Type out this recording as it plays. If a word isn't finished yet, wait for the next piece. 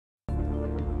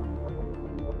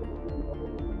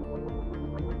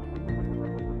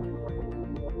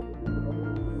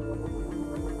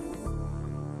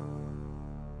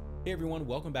Hey everyone,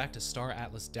 welcome back to Star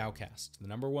Atlas Dowcast, the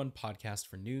 #1 podcast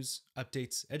for news,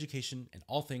 updates, education, and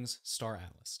all things Star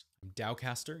Atlas. I'm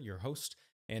Dowcaster, your host,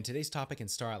 and today's topic in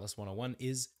Star Atlas 101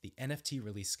 is the NFT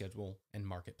release schedule and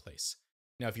marketplace.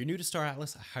 Now, if you're new to Star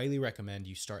Atlas, I highly recommend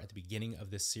you start at the beginning of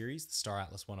this series, the Star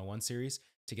Atlas 101 series,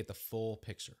 to get the full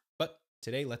picture. But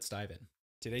today, let's dive in.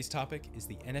 Today's topic is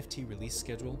the NFT release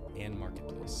schedule and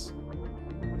marketplace.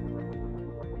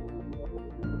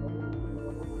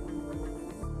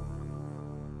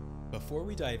 Before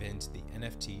we dive into the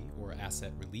NFT or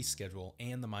asset release schedule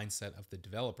and the mindset of the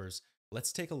developers,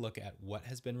 let's take a look at what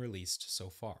has been released so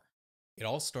far. It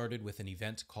all started with an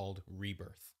event called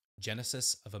ReBirth,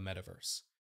 Genesis of a Metaverse.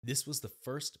 This was the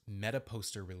first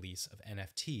Metaposter release of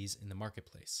NFTs in the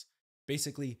marketplace.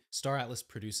 Basically, Star Atlas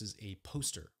produces a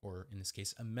poster, or in this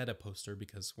case, a Metaposter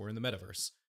because we're in the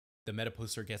Metaverse. The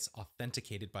Metaposter gets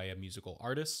authenticated by a musical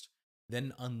artist.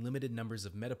 Then unlimited numbers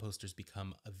of Metaposters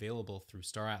become available through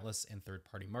Star Atlas and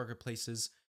third-party marketplaces.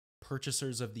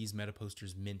 Purchasers of these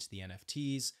Metaposters mint the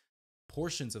NFTs.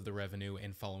 Portions of the revenue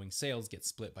and following sales get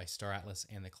split by Star Atlas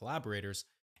and the collaborators,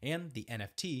 and the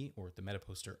NFT, or the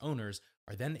Metaposter owners,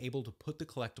 are then able to put the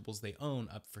collectibles they own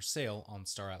up for sale on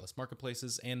Star Atlas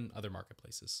marketplaces and other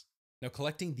marketplaces. Now,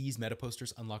 collecting these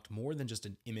Metaposters unlocked more than just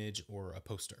an image or a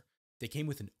poster. They came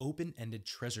with an open-ended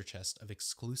treasure chest of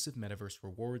exclusive Metaverse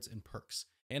rewards and perks,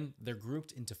 and they're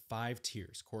grouped into 5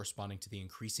 tiers corresponding to the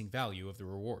increasing value of the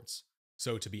rewards.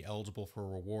 So to be eligible for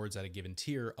rewards at a given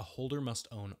tier, a holder must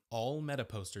own all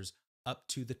Metaposters up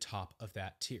to the top of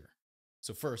that tier.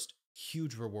 So first,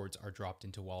 huge rewards are dropped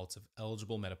into wallets of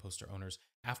eligible Metaposter owners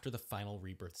after the final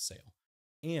ReBirth sale.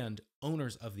 And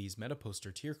owners of these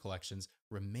Metaposter tier collections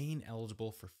remain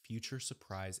eligible for future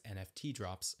surprise NFT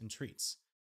drops and treats.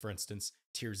 For instance,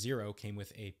 Tier 0 came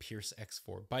with a Pierce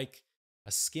X4 bike,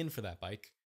 a skin for that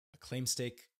bike, a claim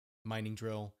stake, mining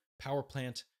drill, power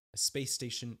plant, a space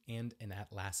station, and an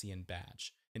Atlassian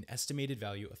badge, an estimated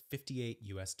value of $58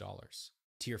 US.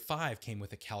 Tier 5 came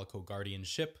with a Calico Guardian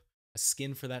ship, a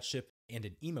skin for that ship, and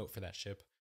an emote for that ship.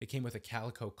 It came with a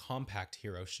Calico Compact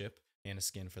Hero ship and a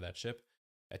skin for that ship.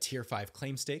 A Tier 5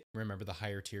 claim stake. Remember, the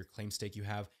higher tier claim stake you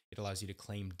have, it allows you to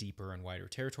claim deeper and wider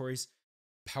territories.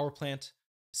 Power plant,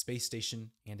 space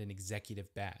station, and an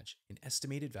executive badge, an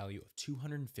estimated value of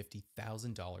 $250,000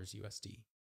 USD.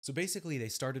 So basically, they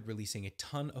started releasing a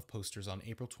ton of posters on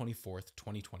April 24th,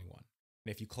 2021.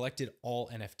 And if you collected all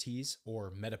NFTs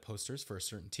or Metaposters for a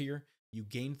certain tier, you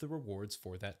gained the rewards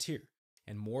for that tier.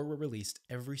 And more were released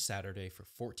every Saturday for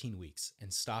 14 weeks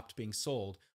and stopped being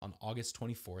sold on August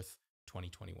 24th,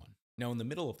 2021. Now, in the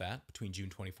middle of that, between June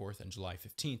 24th and July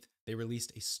 15th, they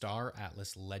released a Star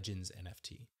Atlas Legends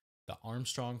NFT. The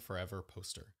Armstrong Forever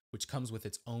poster, which comes with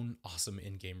its own awesome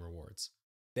in-game rewards.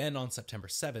 Then on September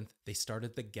 7th, they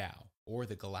started the GAO, or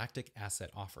the Galactic Asset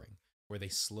Offering, where they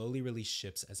slowly release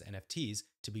ships as NFTs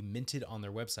to be minted on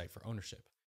their website for ownership.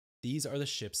 These are the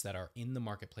ships that are in the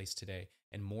marketplace today,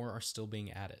 and more are still being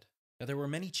added. Now, there were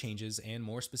many changes and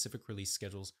more specific release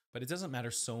schedules, but it doesn't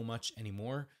matter so much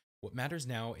anymore. What matters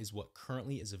now is what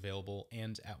currently is available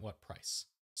and at what price.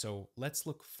 So let's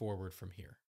look forward from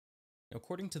here.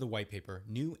 According to the white paper,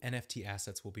 new NFT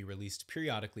assets will be released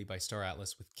periodically by Star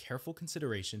Atlas with careful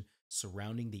consideration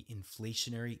surrounding the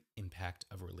inflationary impact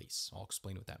of release. I'll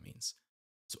explain what that means.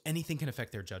 So anything can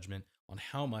affect their judgment on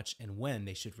how much and when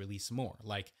they should release more,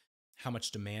 like how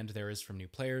much demand there is from new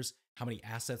players, how many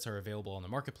assets are available on the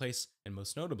marketplace, and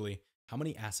most notably, how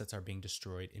many assets are being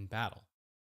destroyed in battle.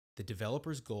 The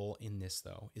developer's goal in this,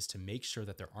 though, is to make sure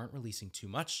that there aren't releasing too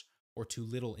much or too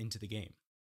little into the game.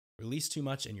 Release too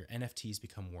much and your NFTs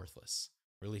become worthless.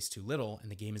 Release too little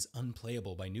and the game is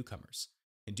unplayable by newcomers.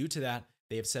 And due to that,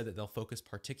 they have said that they'll focus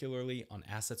particularly on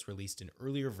assets released in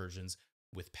earlier versions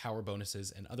with power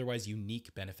bonuses and otherwise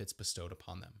unique benefits bestowed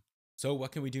upon them. So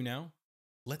what can we do now?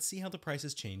 Let's see how the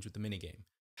prices change with the minigame.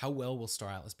 How well will Star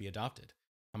Atlas be adopted?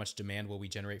 How much demand will we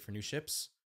generate for new ships?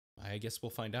 I guess we'll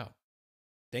find out.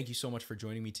 Thank you so much for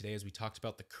joining me today as we talked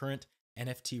about the current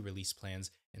NFT release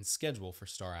plans and schedule for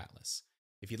Star Atlas.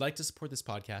 If you'd like to support this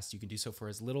podcast, you can do so for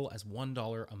as little as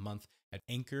 $1 a month at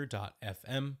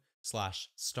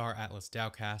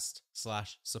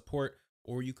anchor.fm/StarAtlasDowcast/support,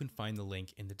 or you can find the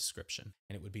link in the description,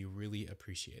 and it would be really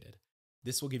appreciated.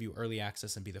 This will give you early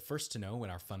access and be the first to know when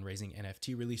our fundraising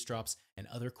NFT release drops and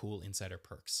other cool insider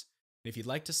perks. And if you'd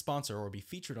like to sponsor or be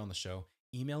featured on the show,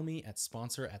 email me at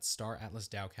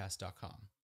sponsor@StarAtlasDowcast.com.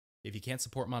 If you can't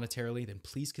support monetarily, then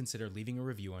please consider leaving a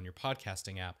review on your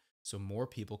podcasting app so more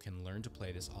people can learn to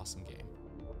play this awesome game.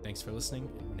 Thanks for listening,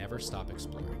 and never stop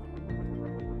exploring.